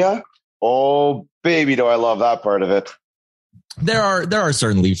Eastern media, oh baby, do I love that part of it. There are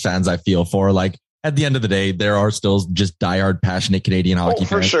certain Leaf fans I feel for. At the end of the day, there are still just diehard, passionate Canadian hockey fans.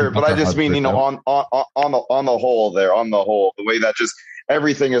 For sure, but I just mean on the whole, the way that just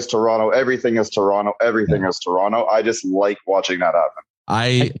everything is Toronto, everything is Toronto, everything is Toronto. I just like watching that happen.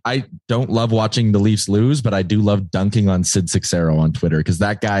 I don't love watching the Leafs lose, but I do love dunking on Sid Sixero on Twitter, because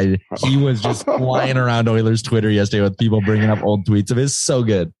that guy, he was just flying around Oilers Twitter yesterday with people bringing up old tweets of his. So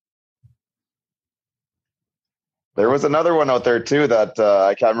good. There was another one out there too that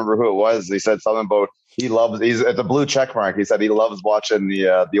I can't remember who it was. He said something about it's a blue check mark. He said he loves watching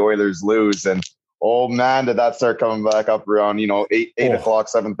the Oilers lose, and oh man, did that start coming back up around 8 o'clock,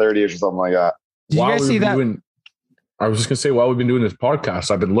 7:30 or something like that. Did you guys see that? I was just going to say, while we've been doing this podcast,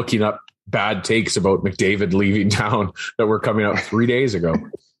 I've been looking up bad takes about McDavid leaving town that were coming out 3 days ago.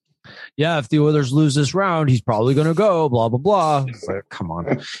 Yeah, if the Oilers lose this round, he's probably going to go, blah, blah, blah. Like, come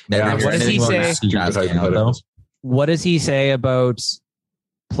on. Yeah, What does he say? What does he say about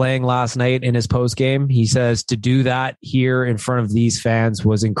playing last night in his post game? He says to do that here in front of these fans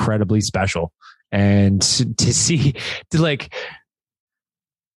was incredibly special. And to see,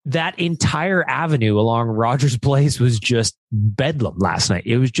 that entire avenue along Rogers Place was just bedlam last night.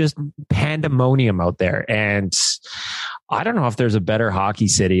 It was just pandemonium out there. And I don't know if there's a better hockey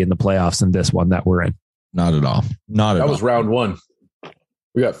city in the playoffs than this one that we're in. Not at all. That was round one.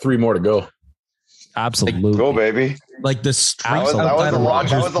 We got 3 more to go. Absolutely. Go, baby. Like this. That was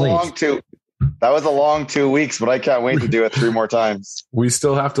a long 2 weeks, but I can't wait to do it 3 more times. We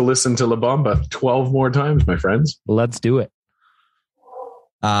still have to listen to La Bamba 12 more times, my friends. Let's do it.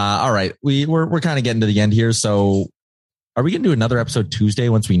 All right. We're kind of getting to the end here. So are we going to do another episode Tuesday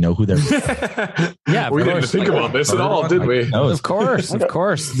once we know who they're? Yeah, we didn't think about this at all, did we? Of course.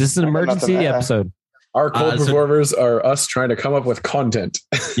 This is an emergency episode. Our cold performers are us trying to come up with content.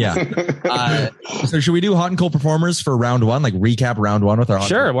 Yeah. So should we do hot and cold performers for round 1? Like recap round 1 with our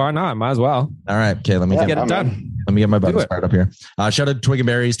Sure. Why not? Might as well. All right. Okay. Let me get it done. Let me get my buttons fired up here. Shout out to Twig and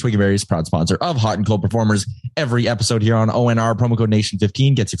Berries. Twig and Berries, proud sponsor of Hot and Cold Performers. Every episode here on ONR, promo code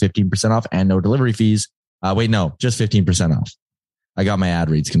Nation15 gets you 15% off and no delivery fees. Wait, no, just 15% off. I got my ad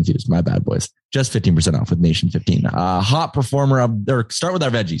reads confused. My bad, boys. Just 15% off with Nation15. Hot performer start with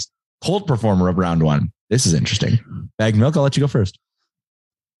our veggies. Cold performer of round 1. This is interesting. Bag Milk, I'll let you go first.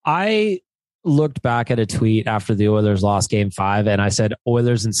 I looked back at a tweet after the Oilers lost game 5 and I said,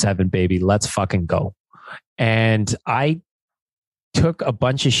 Oilers in 7, baby. Let's fucking go. And I took a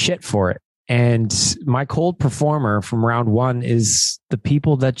bunch of shit for it. And my cold performer from round 1 is the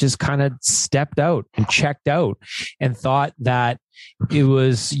people that just kind of stepped out and checked out and thought that it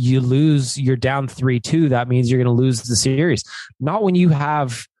was you're down 3-2. That means you're going to lose the series. Not when you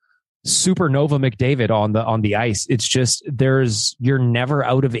have Supernova McDavid on the ice. It's just you're never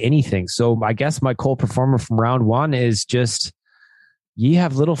out of anything. So I guess my cold performer from round 1 is just, ye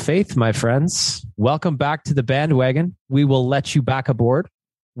have little faith, my friends. Welcome back to the bandwagon. We will let you back aboard.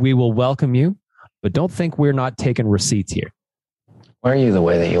 We will welcome you, but don't think we're not taking receipts here. Why are you the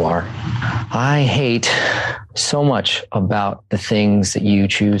way that you are? I hate so much about the things that you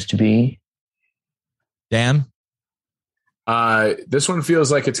choose to be. Dan? This one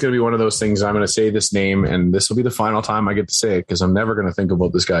feels like it's going to be one of those things. I'm going to say this name, and this will be the final time I get to say it because I'm never going to think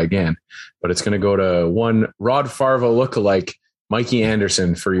about this guy again. But it's going to go to one Rod Farva lookalike, Mikey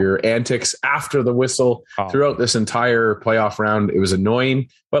Anderson, for your antics after the whistle throughout this entire playoff round. It was annoying,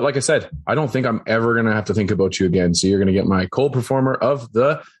 but like I said, I don't think I'm ever going to have to think about you again. So you're going to get my cold performer of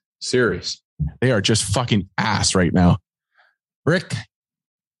the series. They are just fucking ass right now. Rick?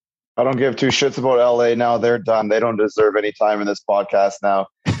 I don't give 2 shits about LA now. They're done. They don't deserve any time in this podcast now.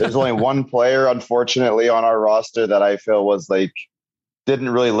 There's only one player, unfortunately, on our roster that I feel was didn't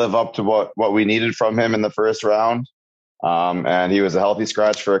really live up to what we needed from him in the first round. And he was a healthy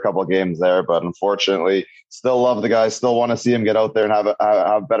scratch for a couple of games there, but unfortunately, still love the guy. Still want to see him get out there and have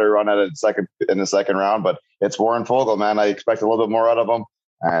a better run at it in the second round. But it's Warren Foegele, man. I expect a little bit more out of him,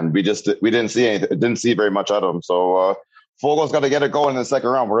 and we didn't see anything. Didn't see very much out of him. So Fogel's got to get it going in the second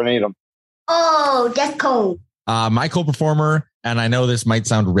round. We're gonna need him. Oh, that's cold. My co-performer, and I know this might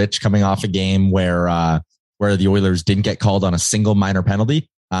sound rich coming off a game where the Oilers didn't get called on a single minor penalty.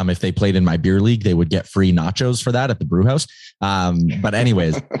 If they played in my beer league, they would get free nachos for that at the brew house. But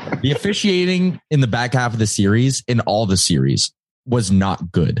anyways, the officiating in the back half of the series, in all the series, was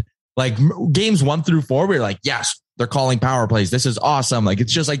not good. Like games 1 through 4, we were like, yes, they're calling power plays. This is awesome. Like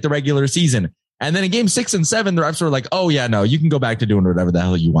it's just like the regular season. And then in game 6 and 7, the refs were like, oh yeah, no, you can go back to doing whatever the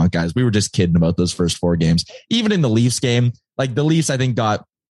hell you want, guys. We were just kidding about those first 4 games. Even in the Leafs game, like the Leafs, I think got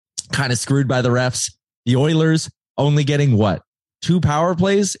kind of screwed by the refs. The Oilers only getting 2 power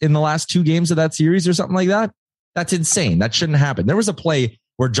plays in the last 2 games of that series or something like that. That's insane. That shouldn't happen. There was a play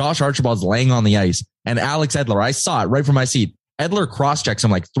where Josh Archibald's laying on the ice and Alex Edler, I saw it right from my seat. Edler cross-checks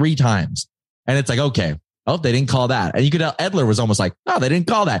him 3 times. And it's like, okay, they didn't call that. And you could tell Edler was almost like, no, they didn't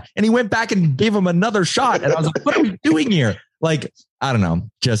call that. And he went back and gave him another shot. And I was like, what are we doing here? Like, I don't know.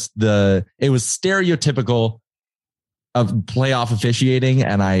 It was stereotypical of playoff officiating,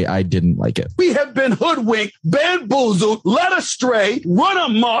 and I didn't like it. We have been hoodwinked, bamboozled, led astray, run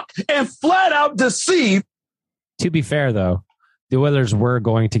amok, and flat out deceived. To be fair, though, the Oilers were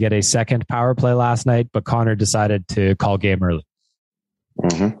going to get a second power play last night, but Connor decided to call game early.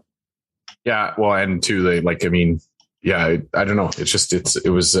 Mm-hmm. Yeah, well, and too, I don't know. It's just, it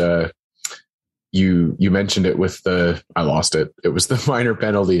was you mentioned it with I lost it. It was the minor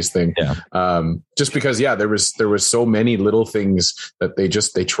penalties thing. Yeah. Just because, there was so many little things that they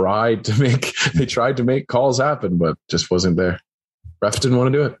tried to make calls happen, but just wasn't there. Refs didn't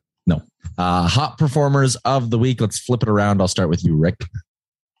want to do it. No. Hot performers of the week. Let's flip it around. I'll start with you, Rick.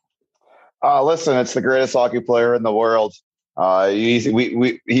 Listen, it's the greatest hockey player in the world. He's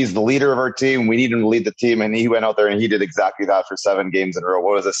the leader of our team. We need him to lead the team, and he went out there and he did exactly that for 7 games in a row.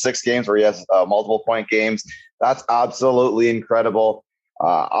 What was it, 6 games where he has multiple point games? That's absolutely incredible.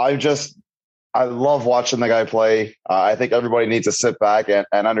 I love watching the guy play. I think everybody needs to sit back and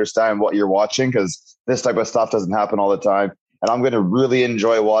understand what you're watching, because this type of stuff doesn't happen all the time. And I'm going to really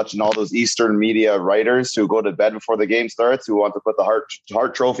enjoy watching all those Eastern media writers who go to bed before the game starts, who want to put the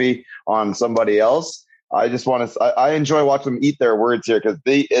Hart Trophy on somebody else. I enjoy watching them eat their words here, because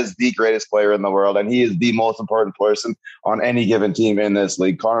he is the greatest player in the world, and he is the most important person on any given team in this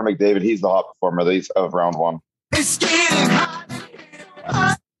league. Connor McDavid, he's the hot performer of round 1.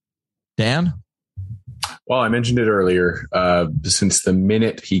 Dan? Well, I mentioned it earlier. Since the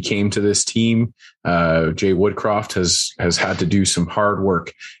minute he came to this team, Jay Woodcroft has had to do some hard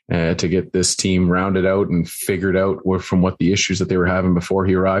work to get this team rounded out and figured out from what the issues that they were having before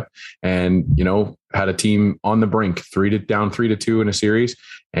he arrived. And, had a team on the brink, down 3-2 in a series,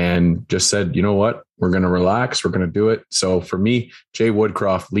 and just said, you know what, we're going to relax. We're going to do it. So for me, Jay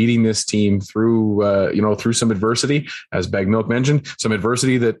Woodcroft leading this team through some adversity, as Bag Milk mentioned, some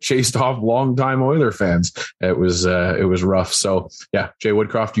adversity that chased off longtime Oiler fans. It was rough. So yeah, Jay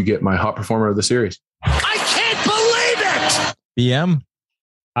Woodcroft, you get my hot performer of the series. I can't believe it. BM.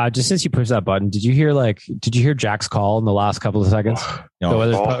 Just since you pushed that button, did you hear Jack's call in the last couple of seconds?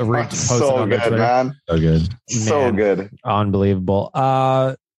 No. So good, man. So good. So good. Unbelievable.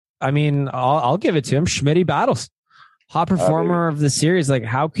 I mean, I'll give it to him. Schmitty Battles, hot performer of the series. Like,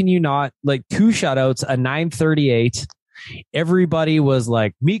 how can you not, 2 shutouts, a 938? Everybody was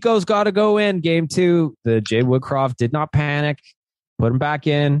like, Mikko's got to go in game 2. The Jay Woodcroft did not panic, put him back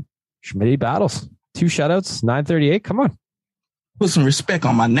in. Schmitty Battles, 2 shutouts, 938. Come on. Put some respect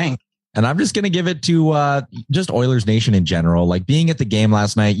on my name. And I'm just going to give it to just Oilers Nation in general. Like, being at the game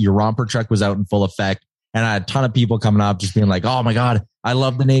last night, your romper truck was out in full effect. And I had a ton of people coming up just being like, oh my God, I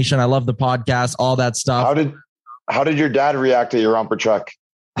love the Nation. I love the podcast, all that stuff. How did your dad react to your romper truck?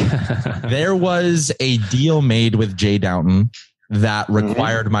 There was a deal made with Jay Downton that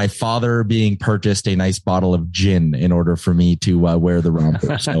required my father being purchased a nice bottle of gin in order for me to wear the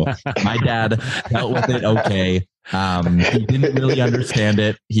romper. So my dad dealt with it okay. He didn't really understand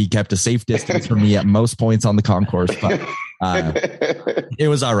it. He kept a safe distance from me at most points on the concourse, but it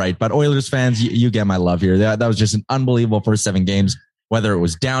was all right. But Oilers fans, you get my love here. That was just an unbelievable first 7 games, whether it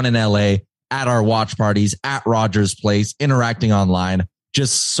was down in LA, at our watch parties, at Rogers Place, interacting online.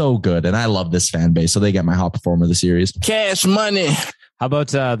 Just so good. And I love this fan base. So they get my hot performer of the series. Cash money. How about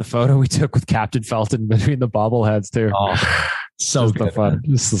the photo we took with Captain Felton between the bobbleheads too? Oh, so good. Fun.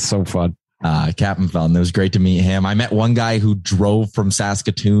 This is so fun. Captain Felton, it was great to meet him. I met one guy who drove from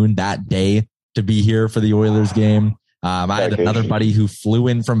Saskatoon that day to be here for the Oilers game. I had another buddy who flew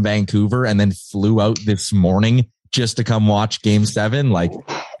in from Vancouver and then flew out this morning just to come watch Game 7. Like,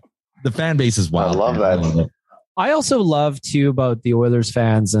 the fan base is wild. I love that. I also love too about the Oilers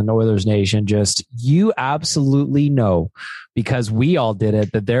fans and Oilers Nation. Just, you absolutely know, because we all did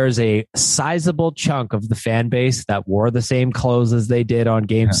it, that there is a sizable chunk of the fan base that wore the same clothes as they did on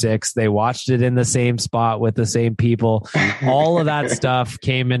Game 6. They watched it in the same spot with the same people. All of that stuff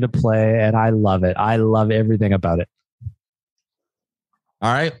came into play, and I love it. I love everything about it.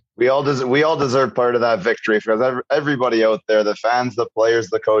 All right. We all deserve part of that victory, because everybody out there, the fans, the players,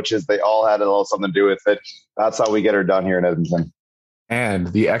 the coaches, they all had a little something to do with it. That's how we get her done here in Edmonton. And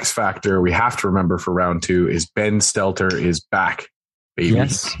the X factor we have to remember for round 2 is Ben Stelter is back, baby.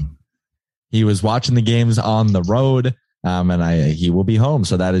 Yes. He was watching the games on the road, and he will be home.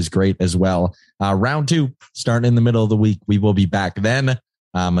 So that is great as well. Round 2, starting in the middle of the week. We will be back then.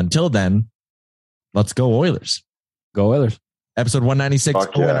 Until then, let's go Oilers. Go Oilers. Episode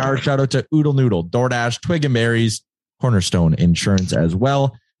 196. ONR. Shout out to Oodle Noodle, DoorDash, Twig and Berries, Cornerstone Insurance as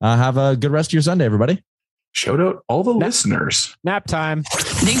well. Have a good rest of your Sunday, everybody. Shout out all the listeners. Nap time.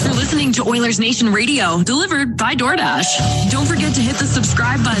 Thanks for listening to Oilers Nation Radio, delivered by DoorDash. Don't forget to hit the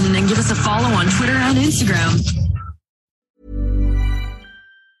subscribe button and give us a follow on Twitter and Instagram.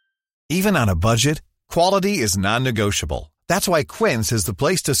 Even on a budget, quality is non-negotiable. That's why Quince is the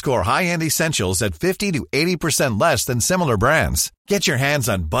place to score high-end essentials at 50 to 80% less than similar brands. Get your hands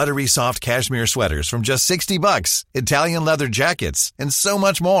on buttery soft cashmere sweaters from just $60, Italian leather jackets, and so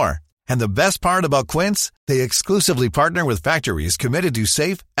much more. And the best part about Quince, they exclusively partner with factories committed to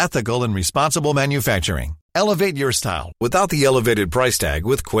safe, ethical, and responsible manufacturing. Elevate your style without the elevated price tag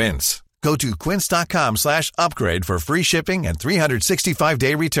with Quince. Go to quince.com/upgrade for free shipping and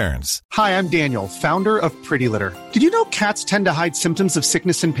 365-day returns. Hi, I'm Daniel, founder of Pretty Litter. Did you know cats tend to hide symptoms of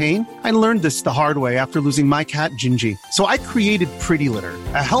sickness and pain? I learned this the hard way after losing my cat, Gingy. So I created Pretty Litter,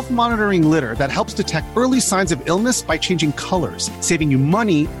 a health monitoring litter that helps detect early signs of illness by changing colors, saving you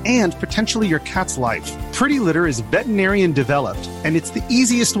money and potentially your cat's life. Pretty Litter is veterinarian developed, and it's the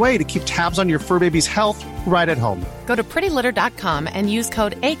easiest way to keep tabs on your fur baby's health right at home. Go to prettylitter.com and use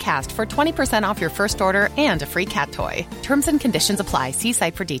code ACAST for 20% off your first order and a free cat toy. Terms and conditions apply. See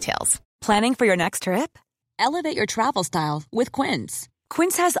site for details. Planning for your next trip? Elevate your travel style with Quince.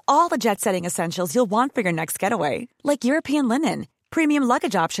 Quince has all the jet-setting essentials you'll want for your next getaway, like European linen, premium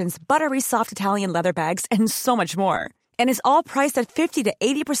luggage options, buttery soft Italian leather bags, and so much more. And is all priced at 50 to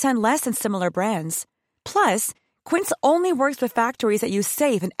 80% less than similar brands. Plus, Quince only works with factories that use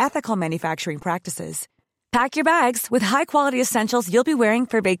safe and ethical manufacturing practices. Pack your bags with high-quality essentials you'll be wearing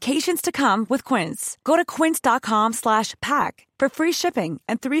for vacations to come with Quince. Go to quince.com/pack for free shipping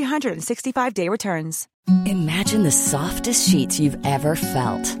and 365-day returns. Imagine the softest sheets you've ever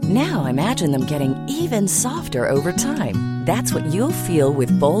felt. Now imagine them getting even softer over time. That's what you'll feel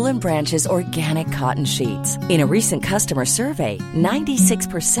with Boll & Branch's organic cotton sheets. In a recent customer survey,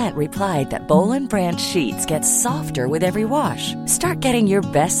 96% replied that Boll & Branch sheets get softer with every wash. Start getting your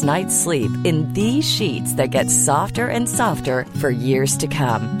best night's sleep in these sheets that get softer and softer for years to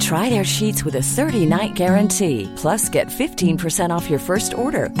come. Try their sheets with a 30-night guarantee. Plus, get 15% off your first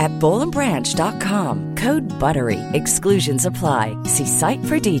order at bollandbranch.com. Code BUTTERY. Exclusions apply. See site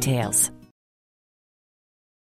for details.